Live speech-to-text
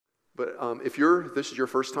But if this is your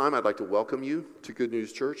first time, I'd like to welcome you to Good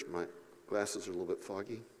News Church. My glasses are a little bit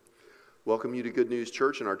foggy. Welcome you to Good News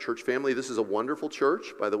Church and our church family. This is a wonderful church,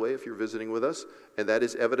 by the way, if you're visiting with us. And that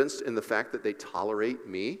is evidenced in the fact that they tolerate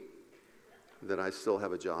me, that I still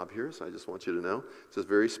have a job here. So I just want you to know it's a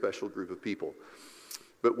very special group of people.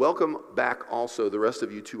 But welcome back also, the rest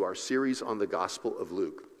of you, to our series on the Gospel of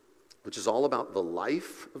Luke, which is all about the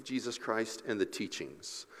life of Jesus Christ and the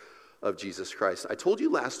teachings of Jesus Christ. I told you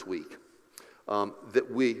last week that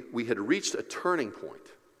we had reached a turning point,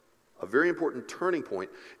 a very important turning point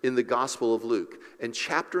in the Gospel of Luke. And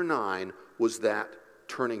chapter 9 was that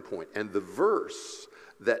turning point. And the verse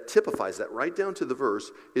that typifies that, right down to the verse,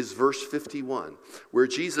 is verse 51, where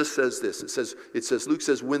Jesus says this. It says, Luke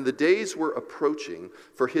says, when the days were approaching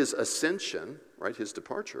for his ascension, right, his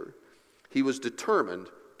departure, he was determined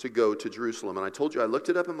to go to Jerusalem. And I told you, I looked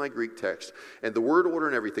it up in my Greek text, and the word order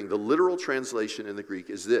and everything, the literal translation in the Greek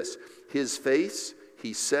is this: his face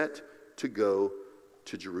he set to go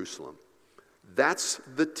to Jerusalem. That's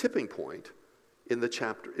the tipping point in the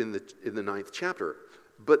chapter, in the ninth chapter.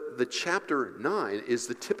 But the chapter 9 is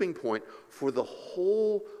the tipping point for the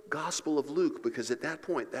whole Gospel of Luke, because at that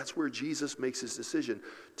point, that's where Jesus makes his decision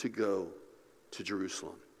to go to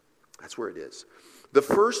Jerusalem. That's where it is. The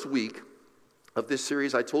first week of this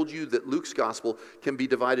series, I told you that Luke's gospel can be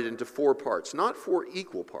divided into 4 parts, not 4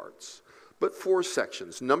 equal parts, but 4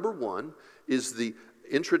 sections. Number 1 is the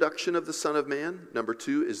introduction of the Son of Man. Number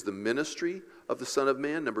 2 is the ministry of the Son of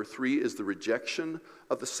Man. Number 3 is the rejection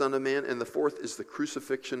of the Son of Man. And the 4th is the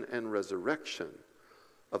crucifixion and resurrection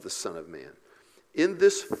of the Son of Man. In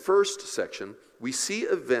this first section, we see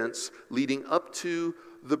events leading up to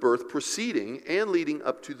the birth, preceding and leading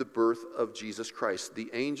up to the birth of Jesus Christ. The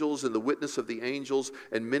angels and the witness of the angels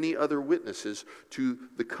and many other witnesses to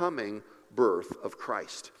the coming birth of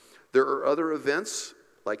Christ. There are other events,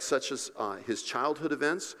 such as his childhood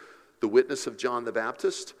events, the witness of John the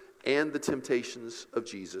Baptist, and the temptations of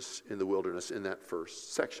Jesus in the wilderness in that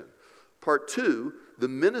first section. Part 2, the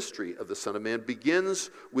ministry of the Son of Man,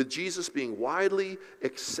 begins with Jesus being widely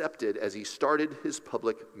accepted as he started his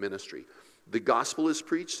public ministry. The gospel is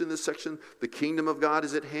preached in this section. The kingdom of God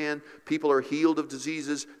is at hand. People are healed of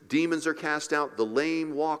diseases. Demons are cast out. The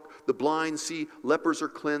lame walk. The blind see. Lepers are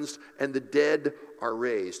cleansed. And the dead are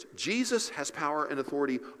raised. Jesus has power and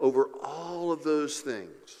authority over all of those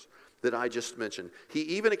things that I just mentioned. He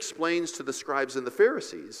even explains to the scribes and the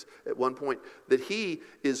Pharisees at one point that he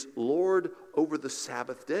is Lord over the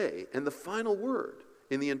Sabbath day. And the final word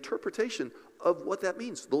in the interpretation of what that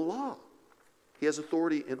means, the law. He has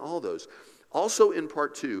authority in all those. Also in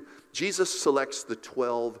part 2, Jesus selects the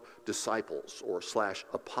 12 disciples or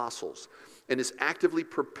 / apostles and is actively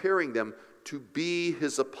preparing them to be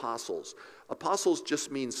his apostles. Apostles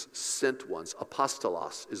just means sent ones.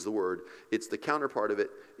 Apostolos is the word. It's the counterpart of it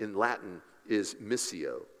in Latin is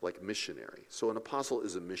missio, like missionary. So an apostle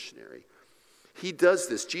is a missionary. He does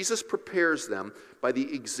this. Jesus prepares them by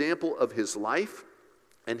the example of his life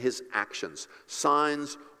and his actions,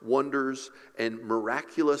 signs, wonders, and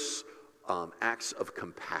miraculous acts of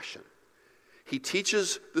compassion. He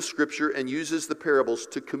teaches the scripture and uses the parables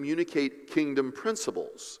to communicate kingdom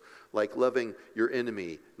principles, like loving your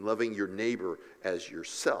enemy, loving your neighbor as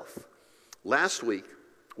yourself. Last week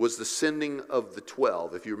was the sending of the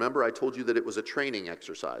 12. If you remember, I told you that it was a training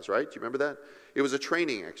exercise, right? Do you remember that? It was a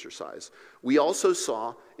training exercise. We also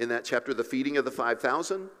saw in that chapter the feeding of the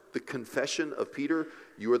 5,000, the confession of Peter,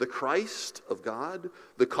 you are the Christ of God,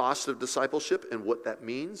 the cost of discipleship and what that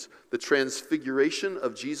means, the transfiguration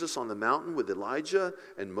of Jesus on the mountain with Elijah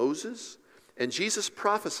and Moses, and Jesus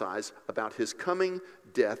prophesies about his coming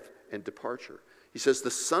death and departure. He says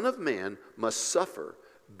the Son of Man must suffer,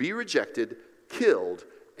 be rejected, killed,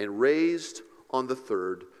 and raised on the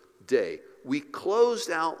 3rd day. We closed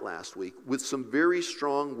out last week with some very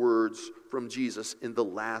strong words from Jesus in the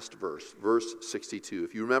last verse, verse 62.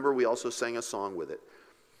 If you remember, we also sang a song with it.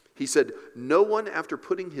 He said, no one after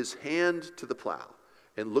putting his hand to the plow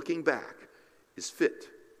and looking back is fit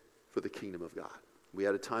for the kingdom of God. We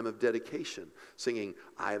had a time of dedication singing,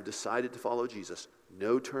 I have decided to follow Jesus.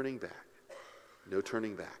 No turning back. No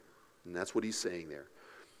turning back. And that's what he's saying there.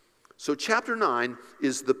 So chapter 9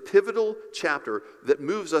 is the pivotal chapter that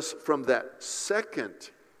moves us from that second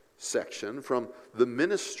section, from the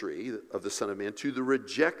ministry of the Son of Man to the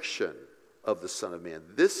rejection of the Son of Man.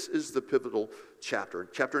 This is the pivotal chapter.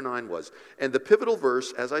 Chapter 9 was. And the pivotal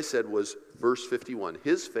verse, as I said, was verse 51.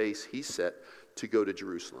 His face he set to go to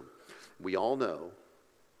Jerusalem. We all know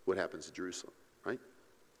what happens in Jerusalem, right?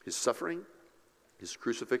 His suffering, his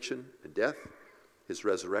crucifixion and death, his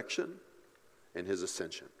resurrection, and his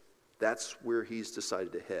ascension. That's where he's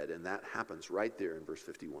decided to head, and that happens right there in verse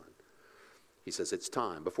 51. He says, it's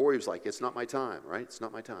time. Before he was like, it's not my time, right? It's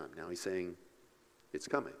not my time. Now he's saying, it's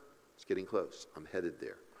coming. It's getting close. I'm headed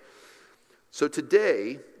there. So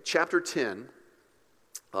today, chapter 10,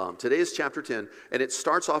 today is chapter 10, and it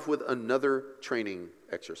starts off with another training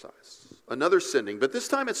exercise, another sending. But this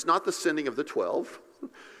time it's not the sending of the 12.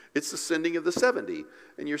 It's the sending of the 70.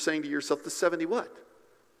 And you're saying to yourself, the 70 what?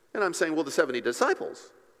 And I'm saying, well, the 70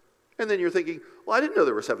 disciples. And then you're thinking, well, I didn't know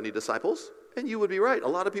there were 70 disciples. And you would be right. A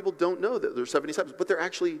lot of people don't know that there's 70 disciples, but there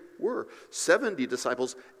actually were 70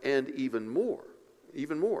 disciples and even more.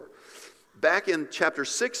 Even more. Back in chapter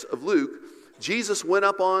 6 of Luke, Jesus went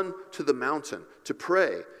up on to the mountain to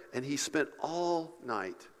pray, and he spent all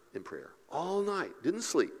night in prayer. All night. Didn't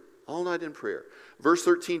sleep. All night in prayer. Verse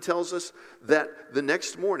 13 tells us that the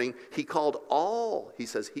next morning he called all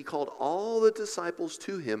the disciples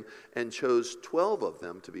to him and chose 12 of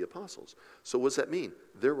them to be apostles. So what does that mean?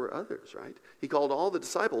 There were others, right? He called all the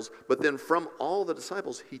disciples, but then from all the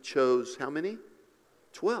disciples he chose how many?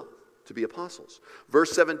 12 to be apostles.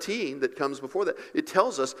 Verse 17 that comes before that, it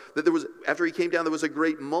tells us that there was, after he came down, there was a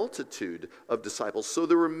great multitude of disciples. So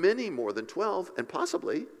there were many more than 12, and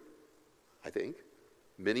possibly, I think,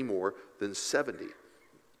 many more than 70.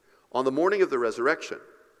 On the morning of the resurrection,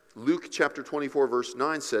 Luke chapter 24 verse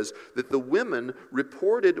 9 says that the women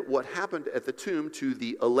reported what happened at the tomb to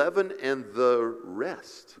the 11 and the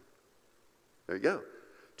rest. There you go.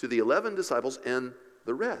 To the 11 disciples and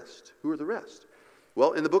the rest. Who are the rest?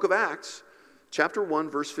 Well, in the book of Acts, chapter 1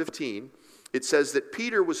 verse 15, it says that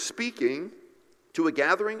Peter was speaking to a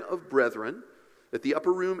gathering of brethren at the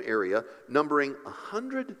upper room area, numbering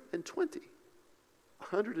 120.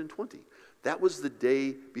 120. That was the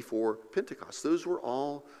day before Pentecost. Those were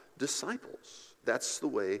all disciples. That's the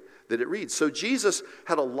way that it reads. So Jesus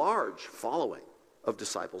had a large following of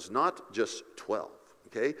disciples, not just 12.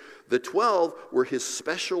 Okay? The 12 were his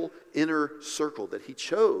special inner circle that he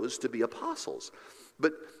chose to be apostles.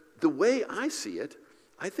 But the way I see it,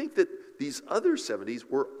 I think that these other 70s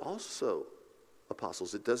were also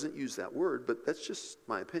apostles. It doesn't use that word, but that's just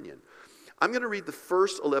my opinion. I'm going to read the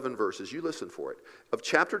first 11 verses, you listen for it, of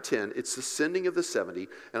chapter 10. It's the sending of the 70,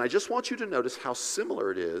 and I just want you to notice how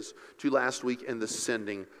similar it is to last week and the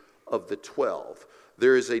sending of the 12.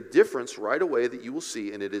 There is a difference right away that you will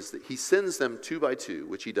see, and it is that he sends them 2 by 2,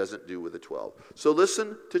 which he doesn't do with the 12. So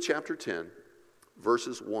listen to chapter 10,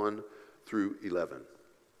 verses 1 through 11.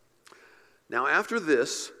 Now after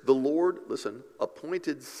this, the Lord, listen,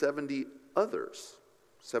 appointed 70 others,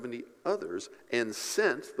 and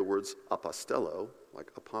sent, the words apostello,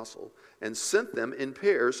 like apostle, and sent them in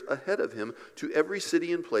pairs ahead of him to every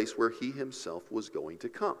city and place where he himself was going to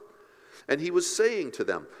come. And he was saying to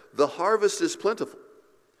them, the harvest is plentiful,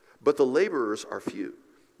 but the laborers are few.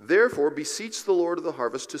 Therefore beseech the Lord of the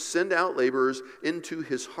harvest to send out laborers into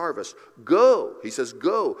his harvest. Go, he says,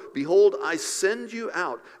 go, behold, I send you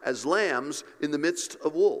out as lambs in the midst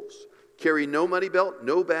of wolves. Carry no money belt,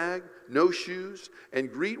 no bag, no shoes,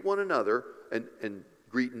 and greet one another, and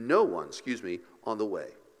greet no one, on the way.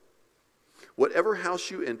 Whatever house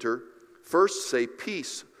you enter, first say,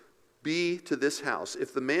 peace be to this house.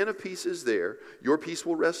 If the man of peace is there, your peace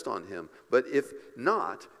will rest on him. But if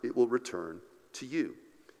not, it will return to you.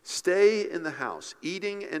 Stay in the house,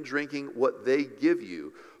 eating and drinking what they give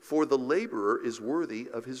you, for the laborer is worthy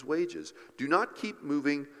of his wages. Do not keep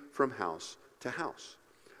moving from house to house.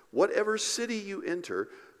 Whatever city you enter,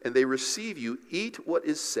 and they receive you, eat what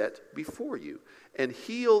is set before you, and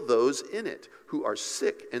heal those in it who are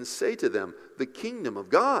sick, and say to them, the kingdom of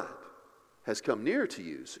God has come near to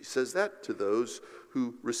you. So he says that to those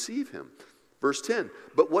who receive him. Verse 10,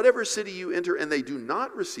 but whatever city you enter and they do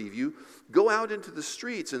not receive you, go out into the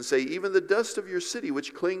streets and say, even the dust of your city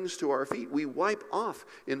which clings to our feet, we wipe off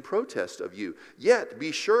in protest of you. Yet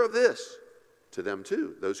be sure of this, to them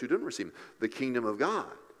too, those who didn't receive him, the kingdom of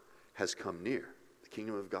God has come near. The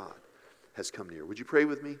kingdom of God has come near. Would you pray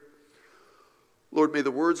with me? Lord, may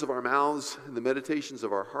the words of our mouths and the meditations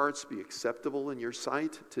of our hearts be acceptable in your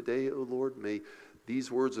sight today, O Lord. May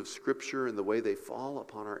these words of Scripture and the way they fall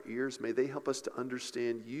upon our ears, may they help us to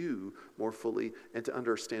understand you more fully and to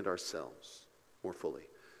understand ourselves more fully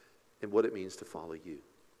and what it means to follow you.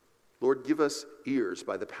 Lord, give us ears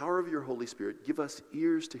by the power of your Holy Spirit. Give us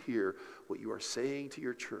ears to hear what you are saying to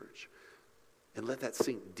your church. And let that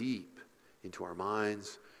sink deep into our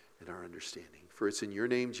minds and our understanding. For it's in your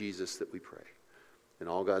name, Jesus, that we pray. And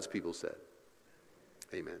all God's people said,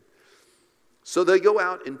 amen. So they go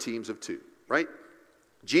out in teams of 2, right?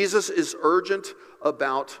 Jesus is urgent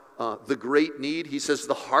about the great need. He says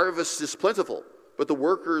the harvest is plentiful, but the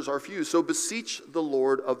workers are few. So beseech the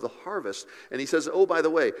Lord of the harvest. And he says, oh, by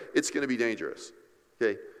the way, it's going to be dangerous.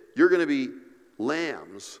 Okay? You're going to be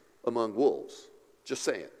lambs among wolves. Just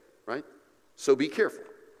saying, right? So be careful.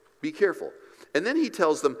 Be careful. And then he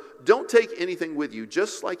tells them, don't take anything with you,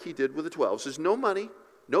 just like he did with the 12. He says, no money,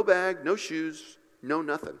 no bag, no shoes, no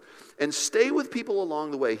nothing. And stay with people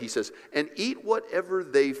along the way, he says, and eat whatever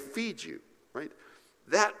they feed you, right?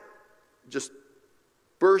 That just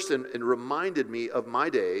burst and reminded me of my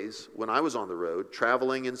days when I was on the road,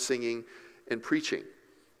 traveling and singing and preaching,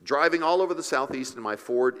 driving all over the Southeast in my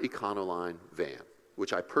Ford Econoline van,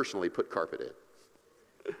 which I personally put carpet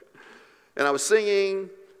in. And I was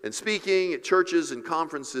singing and speaking at churches and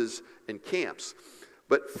conferences and camps.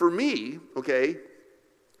 But for me, okay,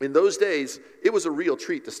 in those days, it was a real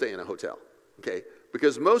treat to stay in a hotel, okay?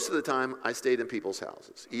 Because most of the time, I stayed in people's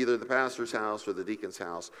houses, either the pastor's house or the deacon's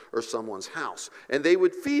house or someone's house. And they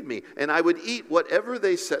would feed me, and I would eat whatever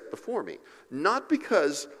they set before me. Not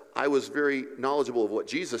because I was very knowledgeable of what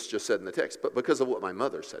Jesus just said in the text, but because of what my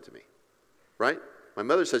mother said to me, right? My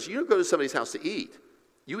mother says, you don't go to somebody's house to eat.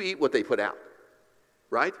 You eat what they put out,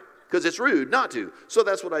 right? Because it's rude not to. So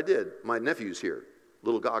that's what I did. My nephew's here,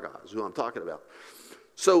 little Gaga is who I'm talking about.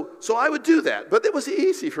 So I would do that, but it was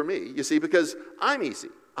easy for me, you see, because I'm easy.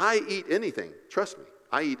 I eat anything, trust me.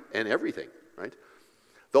 I eat and everything, right?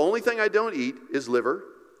 The only thing I don't eat is liver,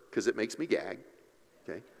 because it makes me gag,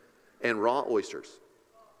 okay? And raw oysters.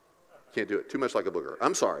 Can't do it, too much like a booger.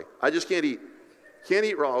 I'm sorry, I just can't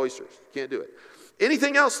eat raw oysters, can't do it.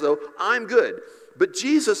 Anything else, though, I'm good. But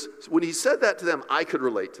Jesus, when he said that to them, I could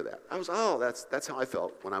relate to that. I was, that's how I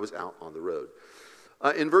felt when I was out on the road.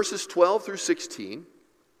 In verses 12 through 16,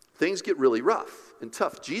 things get really rough and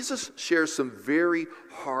tough. Jesus shares some very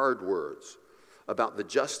hard words about the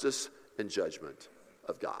justice and judgment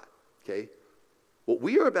of God, okay? What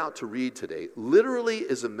we are about to read today literally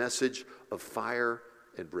is a message of fire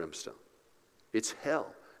and brimstone. It's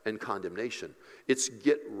hell and condemnation. It's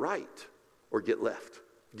get right or get left.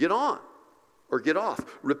 Get on or get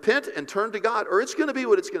off. Repent and turn to God, or it's going to be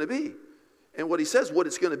what it's going to be. And what he says, what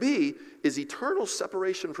it's going to be is eternal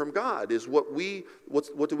separation from God. Is what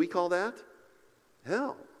do we call that?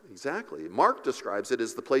 Hell, exactly. Mark describes it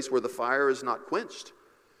as the place where the fire is not quenched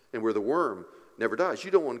and where the worm never dies.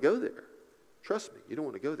 You don't want to go there. Trust me, you don't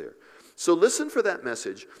want to go there. So listen for that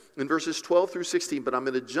message in verses 12 through 16, but I'm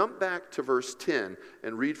going to jump back to verse 10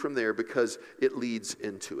 and read from there because it leads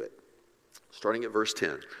into it. Starting at verse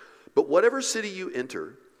 10. But whatever city you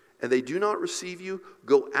enter, and they do not receive you,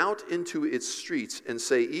 go out into its streets and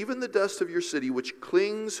say, even the dust of your city, which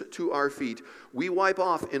clings to our feet, we wipe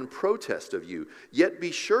off in protest of you. Yet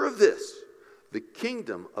be sure of this, the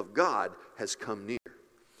kingdom of God has come near.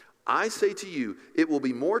 I say to you, it will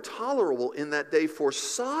be more tolerable in that day for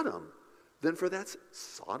Sodom than for that.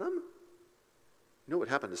 Sodom? You know what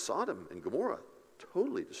happened to Sodom and Gomorrah?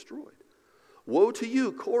 Totally destroyed. Woe to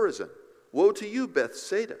you, Chorazin. Woe to you,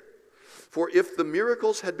 Bethsaida. For if the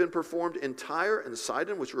miracles had been performed in Tyre and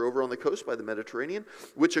Sidon, which are over on the coast by the Mediterranean,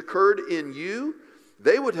 which occurred in you,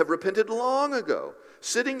 they would have repented long ago,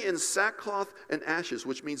 sitting in sackcloth and ashes,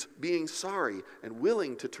 which means being sorry and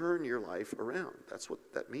willing to turn your life around. That's what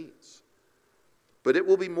that means. But it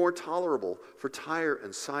will be more tolerable for Tyre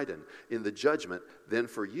and Sidon in the judgment than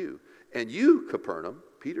for you. And you, Capernaum,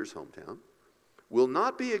 Peter's hometown, will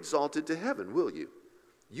not be exalted to heaven, will you?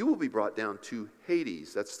 You will be brought down to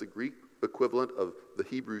Hades. That's the Greek equivalent of the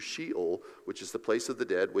Hebrew Sheol, which is the place of the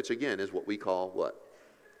dead, which again is what we call what?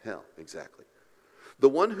 Hell, exactly. The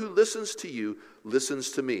one who listens to you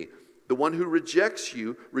listens to me. The one who rejects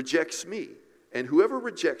you rejects me. And whoever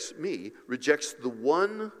rejects me rejects the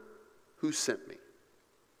one who sent me.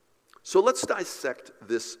 So let's dissect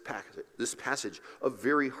this passage of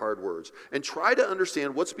very hard words and try to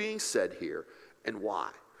understand what's being said here and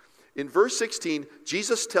why. In verse 16,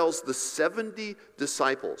 Jesus tells the 70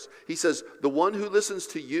 disciples, he says, the one who listens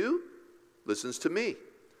to you, listens to me.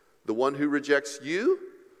 The one who rejects you,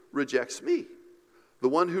 rejects me. The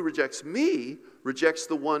one who rejects me, rejects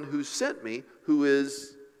the one who sent me, who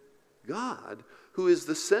is God, who is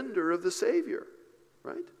the sender of the Savior,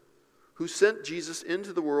 right? Who sent Jesus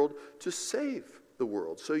into the world to save the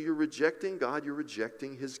world. So you're rejecting God, you're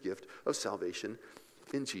rejecting his gift of salvation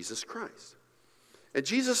in Jesus Christ. And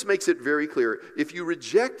Jesus makes it very clear, if you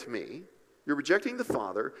reject me, you're rejecting the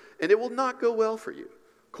Father, and it will not go well for you.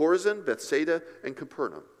 Chorazin, Bethsaida, and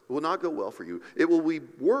Capernaum. It will not go well for you. It will be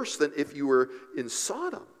worse than if you were in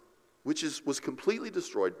Sodom, which was completely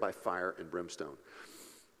destroyed by fire and brimstone.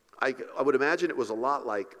 I would imagine it was a lot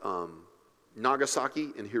like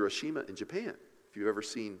Nagasaki and Hiroshima in Japan. If you've ever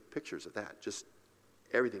seen pictures of that, just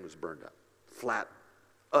everything was burned up. flat,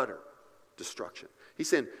 utter destruction. He's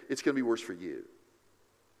saying it's going to be worse for you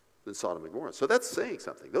than Sodom and Gomorrah. So that's saying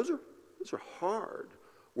something. Those are hard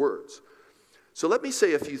words. So let me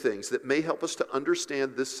say a few things that may help us to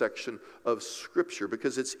understand this section of Scripture,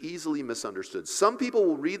 because it's easily misunderstood. Some people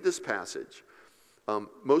will read this passage,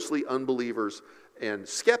 mostly unbelievers and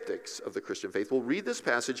skeptics of the Christian faith, will read this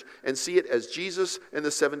passage and see it as Jesus and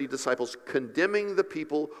the 70 disciples condemning the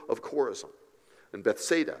people of Chorazin and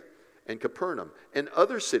Bethsaida and Capernaum and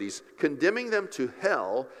other cities, condemning them to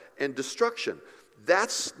hell and destruction.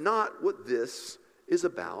 That's not what this is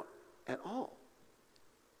about at all.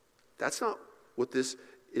 That's not what this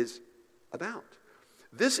is about.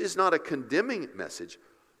 This is not a condemning message.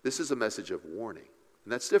 This is a message of warning.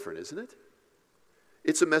 And that's different, isn't it?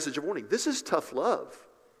 It's a message of warning. This is tough love,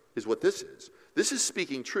 is what this is. This is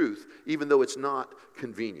speaking truth, even though it's not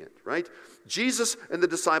convenient, right? Jesus and the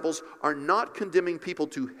disciples are not condemning people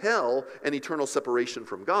to hell and eternal separation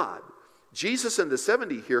from God. Jesus and the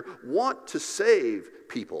 70 here want to save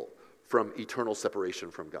people from eternal separation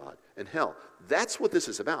from God and hell. That's what this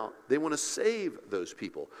is about. They want to save those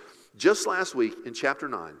people. Just last week in chapter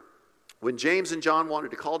 9, when James and John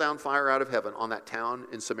wanted to call down fire out of heaven on that town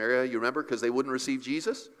in Samaria, you remember, because they wouldn't receive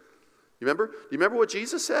Jesus? You remember? Do you remember what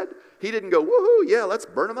Jesus said? He didn't go, woohoo, yeah, let's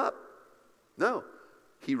burn them up. No,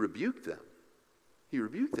 he rebuked them. He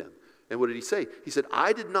rebuked them. And what did he say? He said,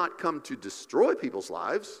 I did not come to destroy people's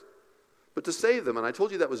lives, but to save them. And I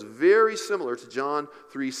told you that was very similar to John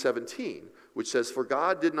 3:17, which says, for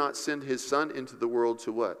God did not send his Son into the world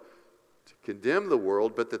to what? To condemn the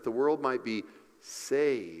world, but that the world might be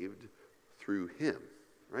saved through him,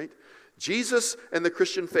 right? Jesus and the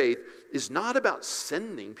Christian faith is not about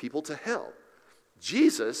sending people to hell.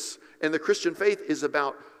 Jesus and the Christian faith is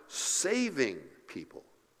about saving people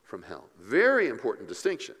from hell. Very important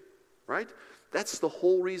distinction, right? That's the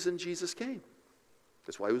whole reason Jesus came.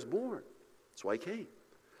 That's why he was born. That's why he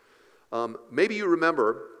came. Maybe you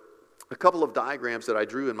remember a couple of diagrams that I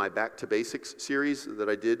drew in my Back to Basics series that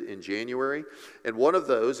I did in January. And one of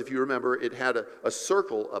those, if you remember, it had a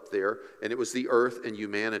circle up there, and it was the earth and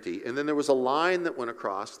humanity. And then there was a line that went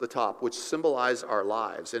across the top, which symbolized our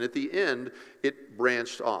lives. And at the end, it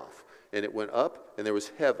branched off. And it went up, and there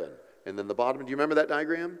was heaven. And then the bottom, do you remember that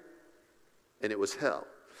diagram? And it was hell.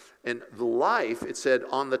 And the life, it said,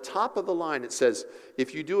 on the top of the line, it says,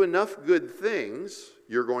 if you do enough good things,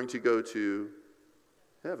 you're going to go to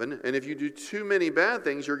heaven. And if you do too many bad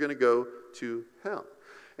things, you're going to go to hell.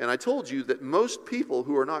 And I told you that most people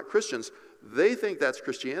who are not Christians, they think that's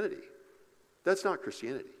Christianity. That's not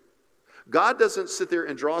Christianity. God doesn't sit there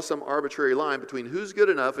and draw some arbitrary line between who's good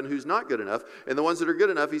enough and who's not good enough. And the ones that are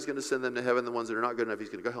good enough, he's going to send them to heaven. The ones that are not good enough, he's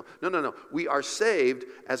going to go to hell. No. We are saved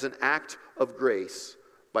as an act of grace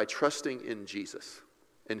by trusting in Jesus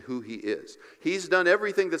and who he is. He's done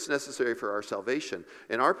everything that's necessary for our salvation.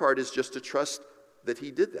 And our part is just to trust that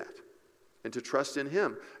he did that and to trust in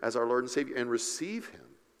him as our Lord and Savior and receive him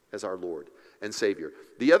as our Lord and Savior.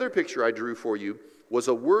 The other picture I drew for you was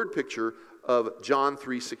a word picture of John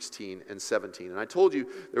 3:16 and 17. And I told you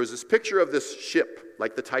there was this picture of this ship,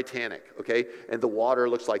 like the Titanic, okay? And the water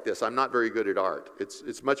looks like this. I'm not very good at art.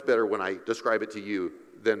 It's much better when I describe it to you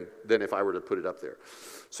than if I were to put it up there.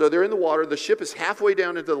 So they're in the water. The ship is halfway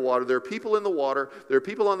down into the water. There are people in the water. There are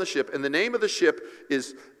people on the ship. And the name of the ship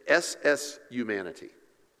is SS Humanity,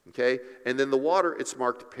 okay? And then the water, it's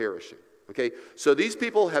marked perishing, okay? So these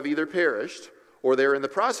people have either perished, or they're in the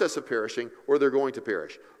process of perishing, or they're going to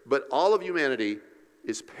perish. But all of humanity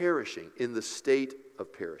is perishing, in the state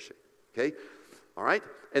of perishing, okay? All right?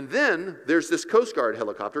 And then there's this Coast Guard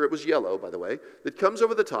helicopter, it was yellow, by the way, that comes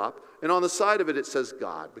over the top, and on the side of it, it says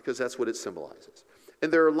God, because that's what it symbolizes.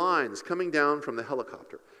 And there are lines coming down from the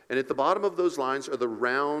helicopter. And at the bottom of those lines are the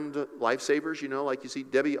round lifesavers, you know, like you see.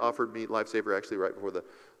 Debbie offered me lifesaver actually right before the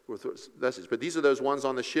message. But these are those ones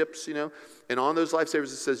on the ships, you know. And on those lifesavers,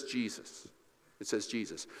 it says Jesus. It says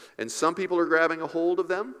Jesus. And some people are grabbing a hold of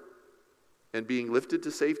them and being lifted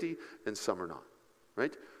to safety, and some are not,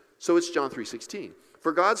 right? So it's John 3:16.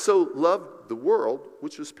 For God so loved the world,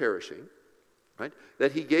 which was perishing, right,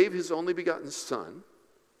 that he gave his only begotten Son,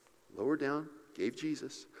 lower down, gave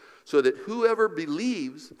Jesus, so that whoever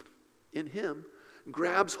believes in him,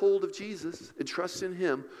 grabs hold of Jesus and trusts in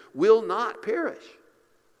him, will not perish,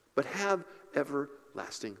 but have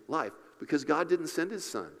everlasting life. Because God didn't send his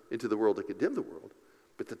Son into the world to condemn the world,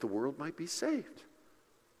 but that the world might be saved.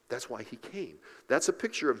 That's why he came. That's a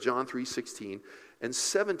picture of John 3:16 and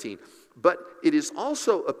 17. But it is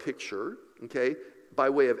also a picture, okay, by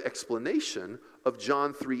way of explanation of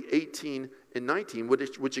John 3:18 and 19,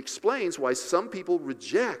 which explains why some people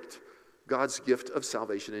reject God's gift of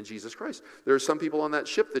salvation in Jesus Christ. There are some people on that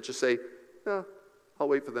ship that just say, no, I'll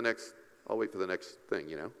wait for the next thing,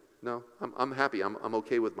 you know. No, I'm happy. I'm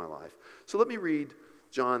okay with my life. So let me read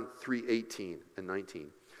John 3:18 and 19. It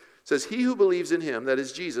says, he who believes in him, that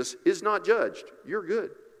is Jesus, is not judged. You're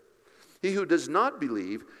good. He who does not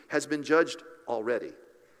believe has been judged already,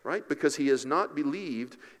 right? Because he has not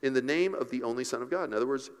believed in the name of the only Son of God. In other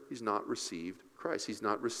words, he's not received Christ. He's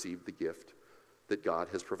not received the gift that God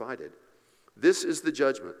has provided. This is the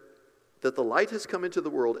judgment, that the light has come into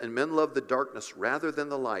the world, and men love the darkness rather than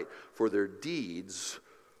the light, for their deeds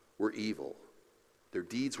were evil. Their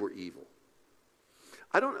deeds were evil.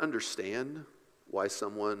 I don't understand why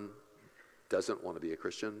someone doesn't want to be a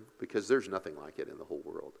Christian, because there's nothing like it in the whole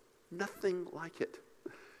world. Nothing like it.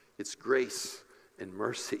 It's grace and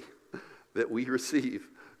mercy that we receive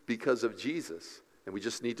because of Jesus. And we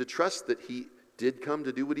just need to trust that he did come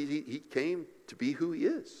to do what he came to be who he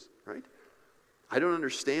is, right? I don't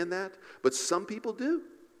understand that, but some people do.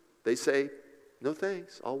 They say, no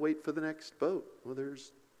thanks, I'll wait for the next boat. Well,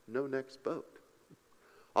 there's no next boat.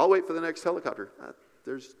 I'll wait for the next helicopter.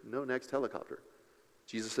 There's no next helicopter.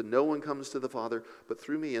 Jesus said, no one comes to the Father but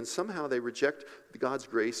through me. And somehow they reject God's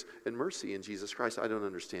grace and mercy in Jesus Christ. I don't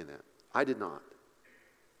understand that. I did not.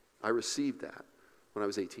 I received that when I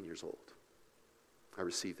was 18 years old. I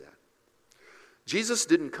received that. Jesus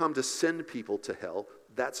didn't come to send people to hell.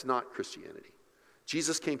 That's not Christianity.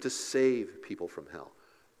 Jesus came to save people from hell.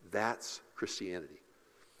 That's Christianity.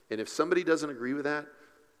 And if somebody doesn't agree with that,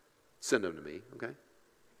 send them to me, okay?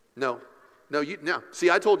 No. See,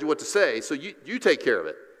 I told you what to say, so you take care of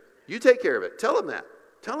it. You take care of it. Tell them that.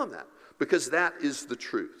 Tell them that. Because that is the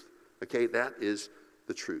truth, okay? That is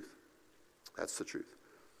the truth. That's the truth.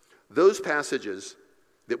 Those passages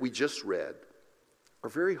that we just read are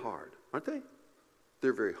very hard, aren't they?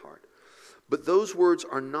 They're very hard. But those words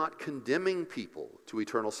are not condemning people to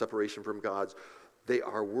eternal separation from God. They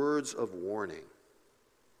are words of warning.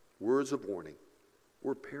 Words of warning.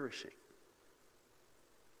 We're perishing.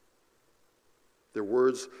 They're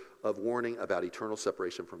words of warning about eternal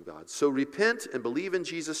separation from God. So repent and believe in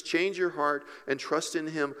Jesus. Change your heart and trust in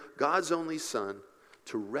him, God's only Son,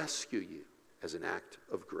 to rescue you as an act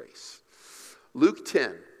of grace. Luke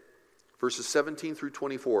 10, verses 17 through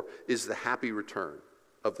 24, is the happy return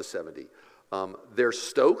of the 70. They're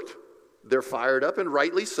stoked. They're fired up, and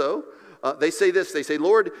rightly so. They say this. They say,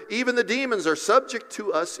 Lord, even the demons are subject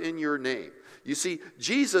to us in your name. You see,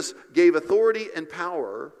 Jesus gave authority and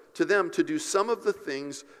power to them to do some of the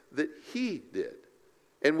things that he did.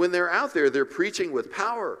 And when they're out there, they're preaching with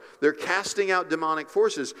power. They're casting out demonic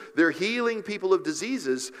forces. They're healing people of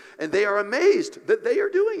diseases. And they are amazed that they are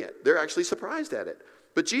doing it. They're actually surprised at it.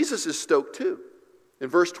 But Jesus is stoked too. In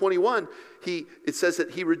verse 21, it says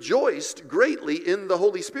that he rejoiced greatly in the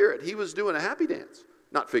Holy Spirit. He was doing a happy dance.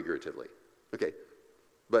 Not figuratively. Okay.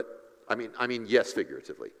 But, I mean, yes,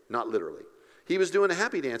 figuratively. Not literally. He was doing a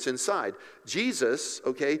happy dance inside. Jesus,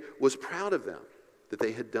 okay, was proud of them that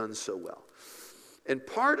they had done so well. And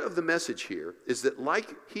part of the message here is that like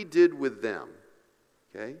he did with them,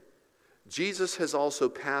 okay, Jesus has also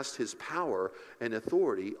passed his power and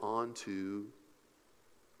authority on to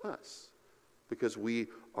us because we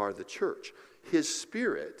are the church. His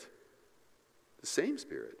Spirit, the same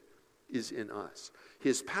Spirit, is in us.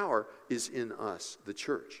 His power is in us, the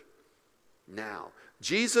church. Now,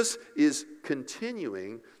 Jesus is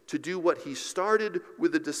continuing to do what he started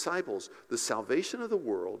with the disciples, the salvation of the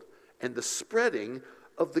world and the spreading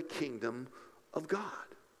of the kingdom of God.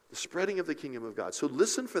 The spreading of the kingdom of God. So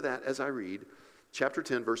listen for that as I read chapter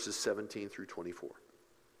 10, verses 17 through 24.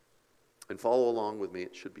 And follow along with me.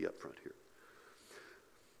 It should be up front here.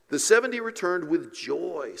 The 70 returned with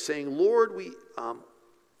joy, saying, Lord,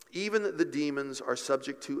 even the demons are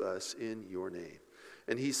subject to us in your name.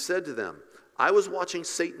 And he said to them, I was watching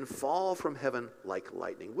Satan fall from heaven like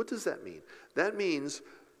lightning. What does that mean? That means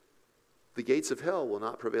the gates of hell will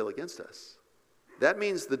not prevail against us. That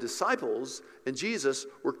means the disciples and Jesus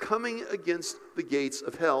were coming against the gates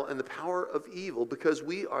of hell and the power of evil because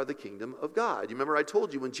we are the kingdom of God. You remember I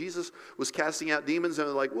told you when Jesus was casting out demons and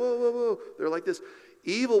they're like, whoa, whoa, whoa. They're like this.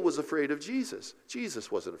 Evil was afraid of Jesus.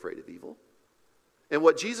 Jesus wasn't afraid of evil. And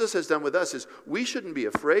what Jesus has done with us is we shouldn't be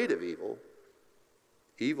afraid of evil.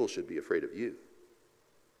 Evil should be afraid of you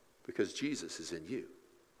because Jesus is in you,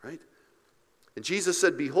 right? And Jesus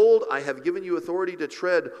said, behold, I have given you authority to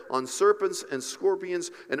tread on serpents and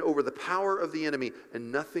scorpions and over the power of the enemy,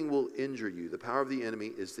 and nothing will injure you. The power of the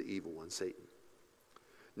enemy is the evil one, Satan.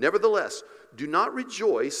 Nevertheless, do not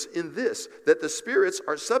rejoice in this, that the spirits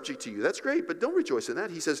are subject to you. That's great, but don't rejoice in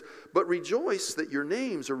that. He says, but rejoice that your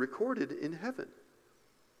names are recorded in heaven.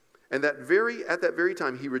 And at that very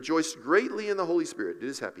time, he rejoiced greatly in the Holy Spirit, did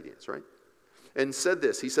his happy dance, right? And said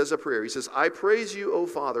this, he says a prayer, he says, I praise you, O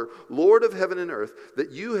Father, Lord of heaven and earth,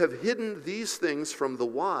 that you have hidden these things from the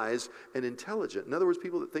wise and intelligent. In other words,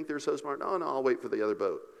 people that think they're so smart, no, I'll wait for the other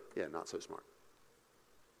boat. Yeah, not so smart.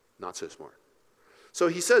 Not so smart. So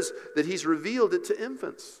he says that he's revealed it to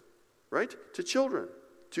infants, right? To children,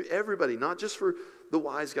 to everybody, not just for the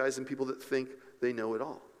wise guys and people that think they know it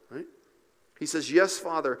all, right? He says, yes,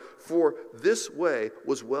 Father, for this way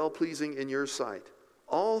was well-pleasing in your sight.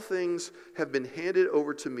 All things have been handed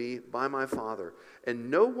over to me by my Father,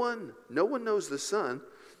 and no one knows the Son,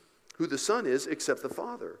 who the Son is except the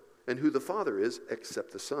Father, and who the Father is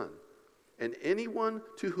except the Son, and anyone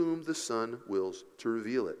to whom the Son wills to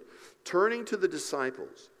reveal it. Turning to the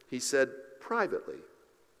disciples, he said privately,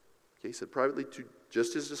 okay, he said privately to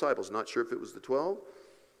just his disciples, not sure if it was the 12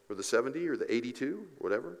 or the 70 or the 82,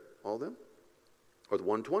 whatever, all of them, or the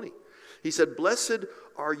 120. He said, Blessed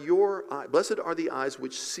are the eyes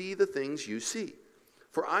which see the things you see.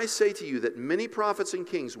 For I say to you that many prophets and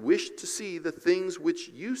kings wished to see the things which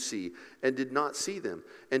you see and did not see them,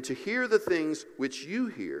 and to hear the things which you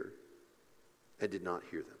hear and did not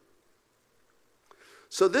hear them.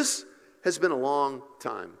 So this has been a long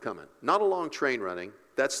time coming. Not a long train running.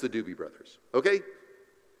 That's the Doobie Brothers. Okay?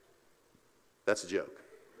 That's a joke.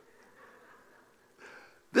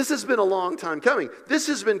 This has been a long time coming. This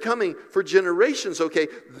has been coming for generations, okay?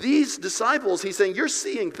 These disciples, he's saying, you're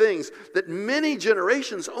seeing things that many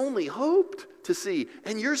generations only hoped to see,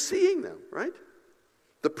 and you're seeing them, right?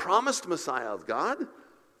 The promised Messiah of God,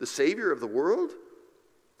 the Savior of the world,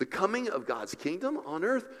 the coming of God's kingdom on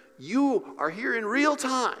earth, you are here in real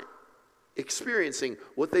time, experiencing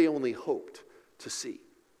what they only hoped to see.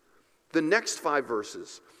 The next 5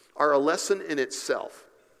 verses are a lesson in itself.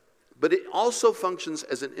 But it also functions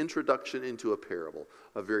as an introduction into a parable,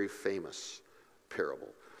 a very famous parable.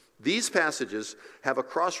 These passages have a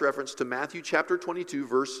cross-reference to Matthew chapter 22,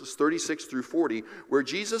 verses 36 through 40, where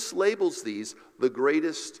Jesus labels these the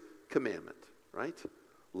greatest commandment, right?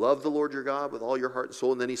 Love the Lord your God with all your heart and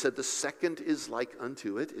soul. And then he said the second is like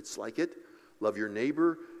unto it. It's like it. Love your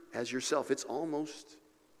neighbor as yourself. It's almost,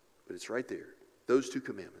 but it's right there. Those 2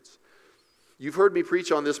 commandments. You've heard me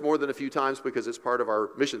preach on this more than a few times because it's part of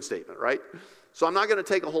our mission statement, right? So I'm not going to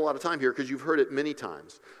take a whole lot of time here because you've heard it many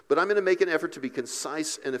times. But I'm going to make an effort to be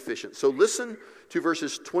concise and efficient. So listen to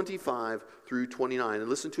verses 25 through 29 and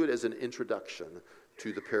listen to it as an introduction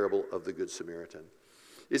to the parable of the Good Samaritan.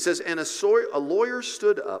 It says, And a lawyer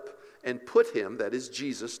stood up and put him, that is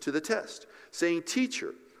Jesus, to the test, saying,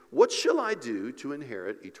 Teacher, what shall I do to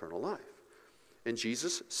inherit eternal life? And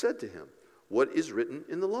Jesus said to him, What is written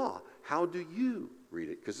in the law? How do you read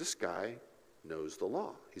it? Because this guy knows the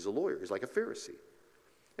law. He's a lawyer. He's like a Pharisee.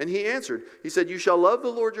 And he answered, he said, You shall love the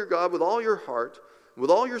Lord your God with all your heart, with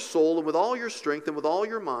all your soul, and with all your strength, and with all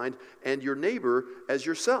your mind, and your neighbor as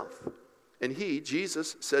yourself. And he,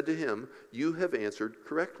 Jesus, said to him, You have answered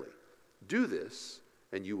correctly. Do this,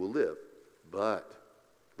 and you will live. But,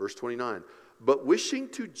 verse 29, but wishing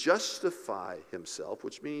to justify himself,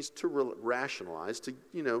 which means to rationalize, to,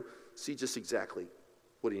 see just exactly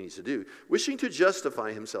what he needs to do. Wishing to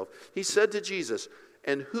justify himself, he said to Jesus,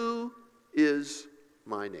 And who is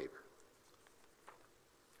my neighbor?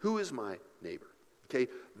 Who is my neighbor? Okay,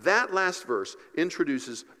 that last verse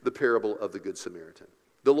introduces the parable of the Good Samaritan.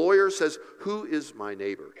 The lawyer says, Who is my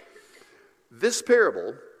neighbor? This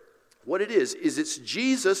parable, what it is it's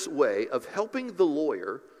Jesus' way of helping the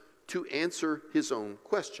lawyer to answer his own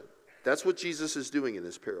question. That's what Jesus is doing in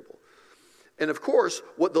this parable. And of course,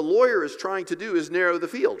 what the lawyer is trying to do is narrow the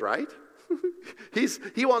field, right?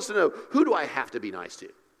 He wants to know, who do I have to be nice to,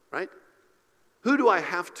 right? Who do I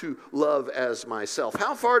have to love as myself?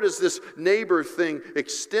 How far does this neighbor thing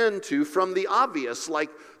extend to from the obvious,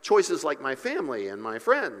 like choices like my family and my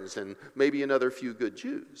friends and maybe another few good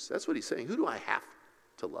Jews? That's what he's saying. Who do I have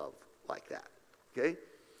to love like that? Okay?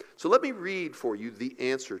 So let me read for you the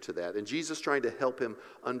answer to that. And Jesus trying to help him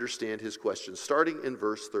understand his question, starting in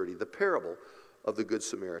verse 30, the parable of the Good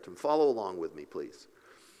Samaritan. Follow along with me, please.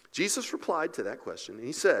 Jesus replied to that question, and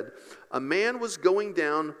he said, A man was going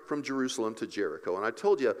down from Jerusalem to Jericho. And I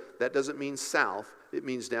told you that doesn't mean south, it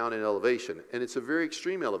means down in elevation. And it's a very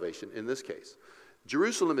extreme elevation in this case.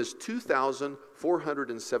 Jerusalem is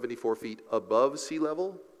 2,474 feet above sea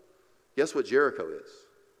level. Guess what Jericho is?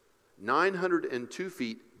 902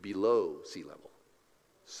 feet below sea level.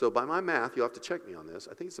 So by my math, you'll have to check me on this.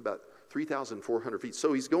 I think it's about 3,400 feet.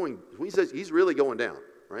 So he says he's really going down,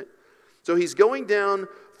 right? So he's going down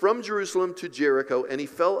from Jerusalem to Jericho, and he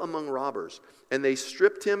fell among robbers. And they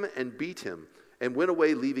stripped him and beat him and went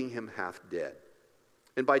away, leaving him half dead.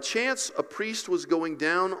 And by chance, a priest was going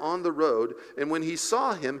down on the road, and when he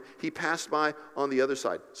saw him, he passed by on the other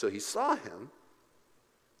side. So he saw him,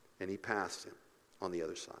 and he passed him on the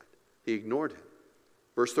other side. He ignored him.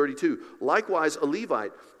 Verse 32, likewise, a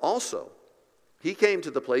Levite also, he came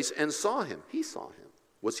to the place and saw him. He saw him.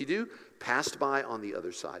 What's he do? Passed by on the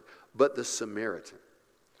other side. But the Samaritan,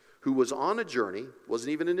 who was on a journey,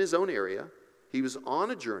 wasn't even in his own area, he was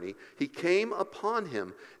on a journey, he came upon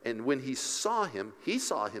him, and when he saw him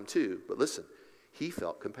too. But listen, he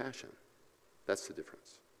felt compassion. That's the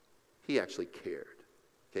difference. He actually cared.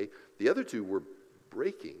 Okay? The other two were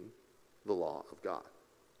breaking the law of God.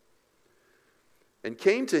 And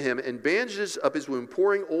came to him and bandaged up his wound,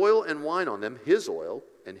 pouring oil and wine on them, his oil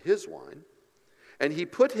and his wine. And he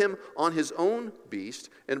put him on his own beast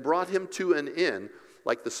and brought him to an inn,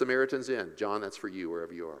 like the Samaritan's Inn. John, that's for you,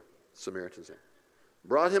 wherever you are. Samaritan's Inn.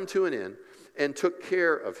 Brought him to an inn and took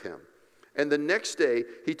care of him. And the next day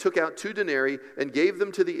he took out 2 denarii and gave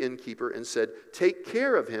them to the innkeeper and said, take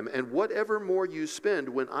care of him, and whatever more you spend,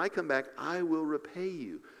 when I come back, I will repay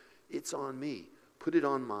you. It's on me. Put it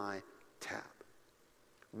on my tab.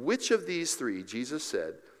 Which of these 3, Jesus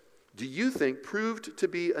said, do you think proved to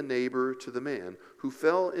be a neighbor to the man who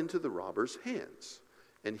fell into the robber's hands?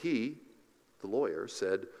 And he, the lawyer,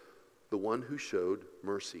 said, the one who showed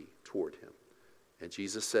mercy toward him. And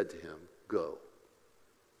Jesus said to him, go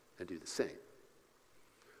and do the same.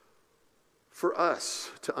 For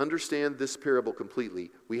us to understand this parable completely,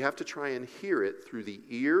 we have to try and hear it through the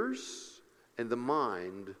ears and the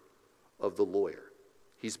mind of the lawyer.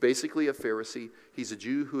 He's basically a Pharisee. He's a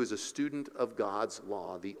Jew who is a student of God's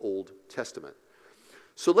law, the Old Testament.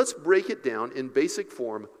 So let's break it down in basic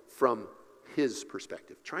form from his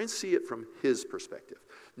perspective. Try and see it from his perspective.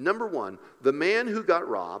 Number 1, the man who got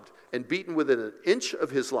robbed and beaten within an inch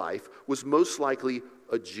of his life was most likely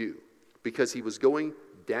a Jew, because he was going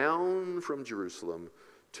down from Jerusalem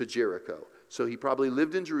to Jericho. So he probably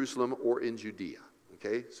lived in Jerusalem or in Judea.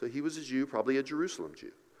 Okay, so he was a Jew, probably a Jerusalem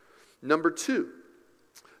Jew. Number 2,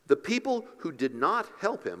 the people who did not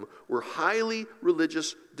help him were highly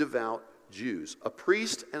religious, devout Jews, a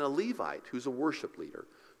priest and a Levite who's a worship leader,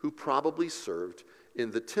 who probably served in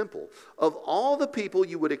the temple. Of all the people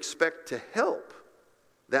you would expect to help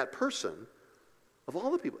that person, of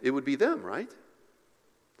all the people, it would be them, right?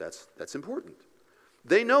 That's important.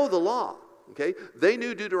 They know the law, okay? They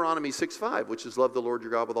knew Deuteronomy 6:5, which is love the Lord your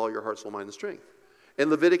God with all your heart, soul, mind, and strength. And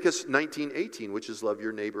Leviticus 19:18, which is love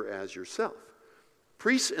your neighbor as yourself.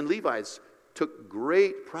 Priests and Levites took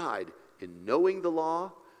great pride in knowing the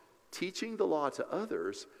law, teaching the law to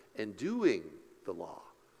others, and doing the law.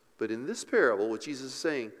 But in this parable, what Jesus is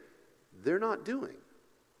saying, they're not doing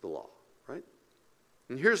the law, right?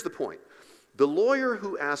 And here's the point. The lawyer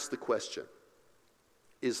who asked the question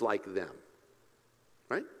is like them,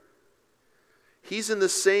 right? He's in the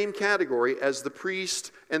same category as the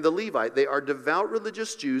priest and the Levite. They are devout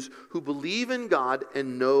religious Jews who believe in God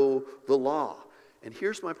and know the law. And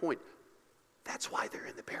here's my point. That's why they're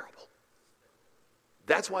in the parable.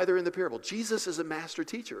 That's why they're in the parable. Jesus is a master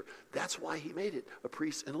teacher. That's why he made it a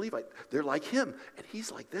priest and a Levite. They're like him, and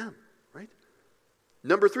he's like them, right?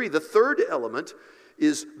 Number 3, the third element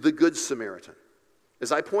is the Good Samaritan.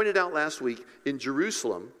 As I pointed out last week, in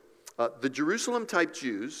Jerusalem, the Jerusalem-type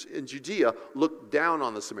Jews in Judea looked down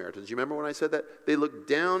on the Samaritans. You remember when I said that? They looked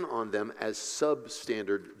down on them as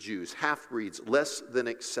substandard Jews, half-breeds, less than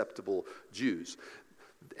acceptable Jews.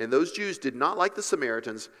 And those Jews did not like the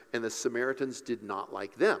Samaritans, and the Samaritans did not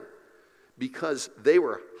like them, because they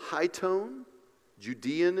were high-tone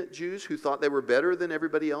Judean Jews who thought they were better than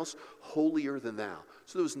everybody else, holier than thou.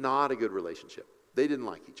 So there was not a good relationship. They didn't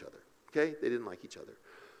like each other, okay? They didn't like each other.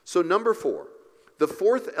 So number 4, the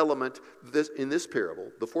fourth element of this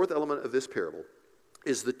parable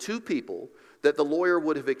is the 2 people that the lawyer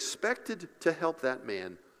would have expected to help that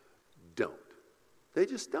man don't. They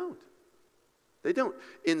just don't. They don't.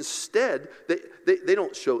 Instead, they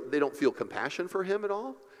don't feel compassion for him at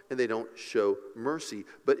all, and they don't show mercy.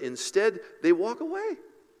 But instead, they walk away.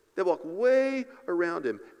 They walk way around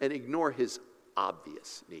him and ignore his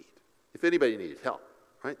obvious need. If anybody needed help,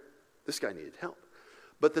 right? This guy needed help.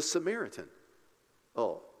 But the Samaritan,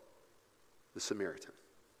 the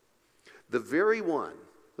very one,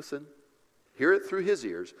 listen, hear it through his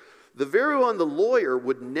ears, the very one the lawyer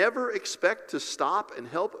would never expect to stop and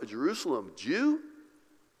help a Jerusalem Jew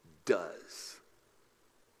does.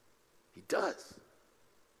 He does.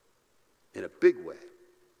 In a big way,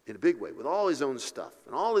 with all his own stuff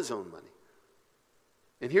and all his own money.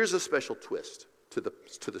 And here's a special twist to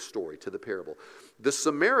the story, to the parable. The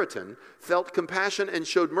Samaritan felt compassion and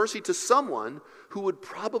showed mercy to someone who would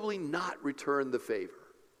probably not return the favor.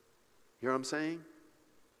 You know what I'm saying?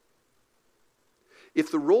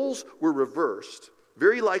 If the roles were reversed,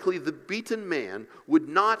 very likely the beaten man would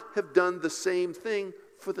not have done the same thing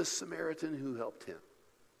for the Samaritan who helped him.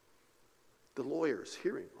 The lawyer's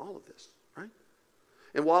hearing all of this, right?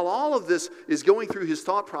 And while all of this is going through his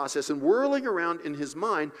thought process and whirling around in his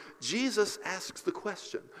mind, Jesus asks the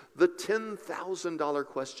question, the $10,000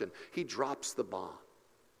 question. He drops the bomb,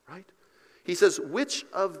 right? He says, which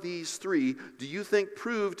of these three do you think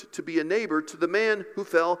proved to be a neighbor to the man who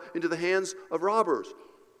fell into the hands of robbers?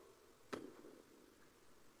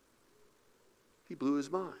 He blew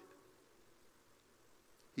his mind.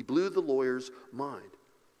 He blew the lawyer's mind.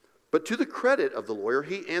 But to the credit of the lawyer,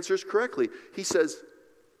 he answers correctly. He says,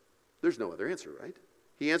 there's no other answer, right?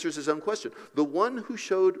 He answers his own question. The one who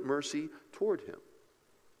showed mercy toward him.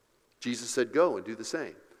 Jesus said, go and do the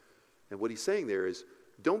same. And what he's saying there is,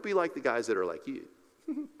 don't be like the guys that are like you.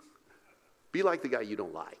 Be like the guy you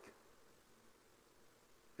don't like.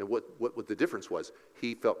 And what the difference was,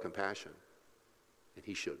 he felt compassion and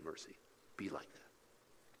he showed mercy. Be like that.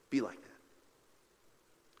 Be like that.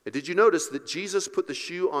 And did you notice that Jesus put the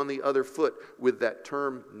shoe on the other foot with that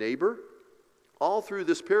term neighbor? All through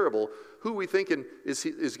this parable, who are we thinking is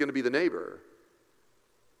going to be the neighbor?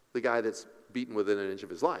 The guy that's beaten within an inch of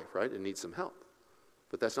his life, right? And needs some help.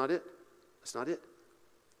 But that's not it. That's not it.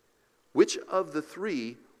 Which of the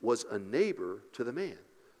three was a neighbor to the man?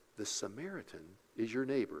 The Samaritan is your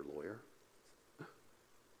neighbor, lawyer.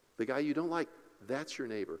 The guy you don't like, that's your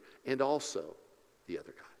neighbor. And also the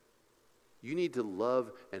other guy. You need to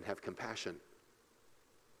love and have compassion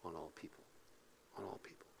on all people. On all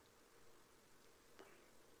people.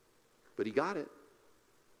 But he got it.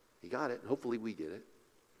 He got it. And hopefully we get it.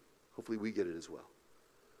 Hopefully we get it as well.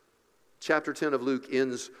 Chapter 10 of Luke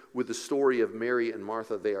ends with the story of Mary and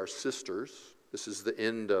Martha. They are sisters. This is the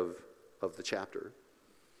end of the chapter.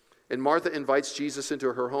 And Martha invites Jesus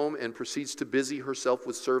into her home and proceeds to busy herself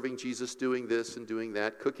with serving Jesus, doing this and doing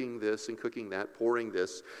that, cooking this and cooking that, pouring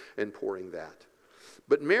this and pouring that.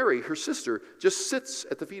 But Mary, her sister, just sits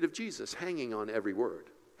at the feet of Jesus, hanging on every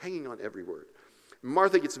word. Hanging on every word.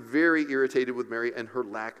 Martha gets very irritated with Mary and her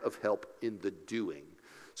lack of help in the doing.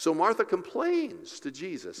 So Martha complains to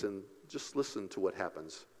Jesus, and just listen to what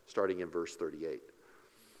happens, starting in verse 38.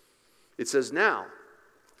 It says, now,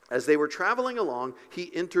 as they were traveling along,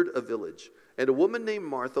 he entered a village, and a woman named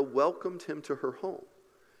Martha welcomed him to her home.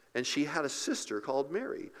 And she had a sister called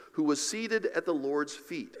Mary, who was seated at the Lord's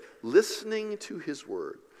feet, listening to his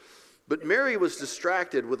word. But Mary was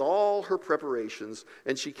distracted with all her preparations,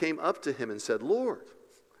 and she came up to him and said, Lord,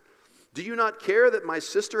 do you not care that my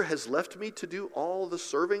sister has left me to do all the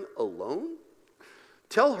serving alone?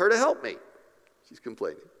 Tell her to help me. She's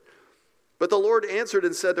complaining. But the Lord answered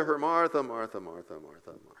and said to her, Martha, Martha, Martha,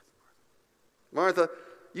 Martha, Martha. Martha,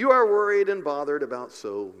 you are worried and bothered about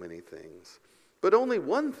so many things. But only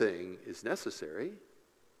one thing is necessary.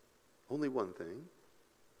 Only one thing.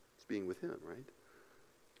 It's being with him, right?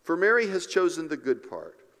 For Mary has chosen the good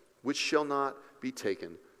part, which shall not be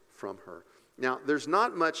taken from her. Now, there's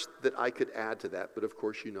not much that I could add to that, but of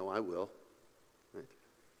course you know I will. Right?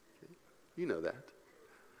 Okay. You know that.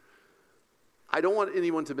 I don't want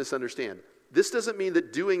anyone to misunderstand. This doesn't mean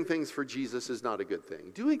that doing things for Jesus is not a good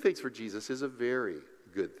thing. Doing things for Jesus is a very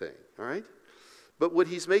good thing, all right? But what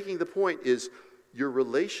he's making the point is your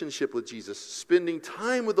relationship with Jesus, spending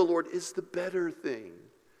time with the Lord is the better thing.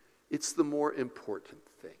 It's the more important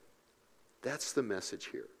thing. That's the message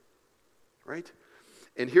here, right?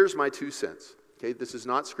 And here's my 2 cents, okay? This is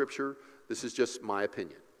not scripture. This is just my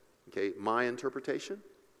opinion, okay? My interpretation,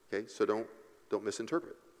 okay? So don't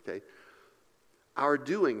misinterpret, okay? Our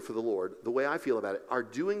doing for the Lord, the way I feel about it, our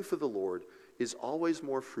doing for the Lord is always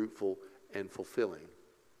more fruitful and fulfilling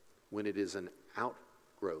when it is an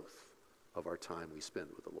outgrowth of our time we spend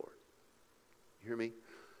with the Lord. You hear me?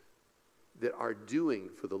 That our doing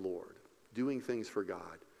for the Lord, doing things for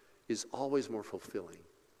God, is always more fulfilling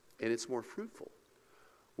and it's more fruitful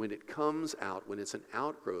when it comes out, when it's an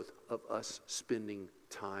outgrowth of us spending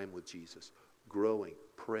time with Jesus, growing,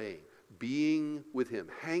 praying, being with him,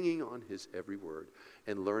 hanging on his every word,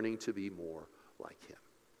 and learning to be more like him.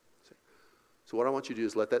 So what I want you to do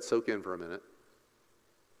is let that soak in for a minute.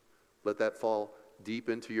 Let that fall deep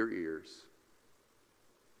into your ears.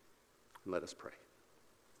 And let us pray.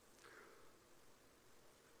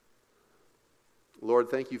 Lord,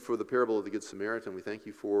 thank you for the parable of the Good Samaritan. We thank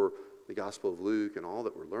you for the Gospel of Luke and all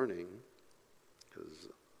that we're learning, because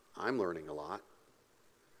I'm learning a lot.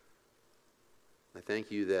 I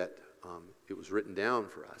thank you that it was written down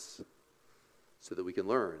for us so that we can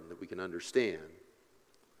learn, that we can understand.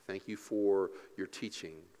 Thank you for your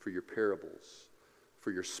teaching, for your parables,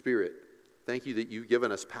 for your Spirit Thank you that you've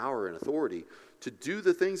given us power and authority to do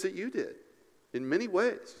the things that you did in many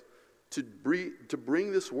ways, to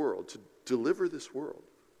bring this world, to deliver this world,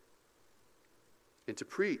 and to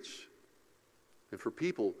preach, and for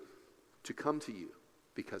people to come to you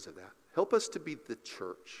because of that. Help us to be the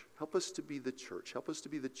church. Help us to be the church. Help us to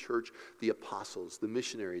be the church, the apostles, the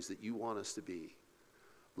missionaries that you want us to be,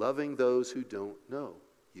 loving those who don't know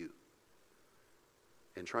you,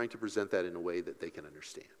 and trying to present that in a way that they can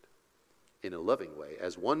understand, in a loving way,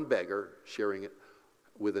 as one beggar sharing it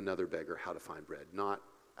with another beggar how to find bread, not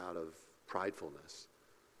out of pridefulness,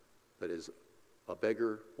 but as a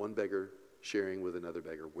beggar, one beggar sharing with another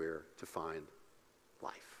beggar where to find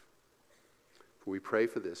life. For we pray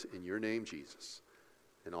for this in your name, Jesus.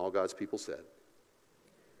 And all God's people said,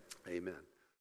 amen.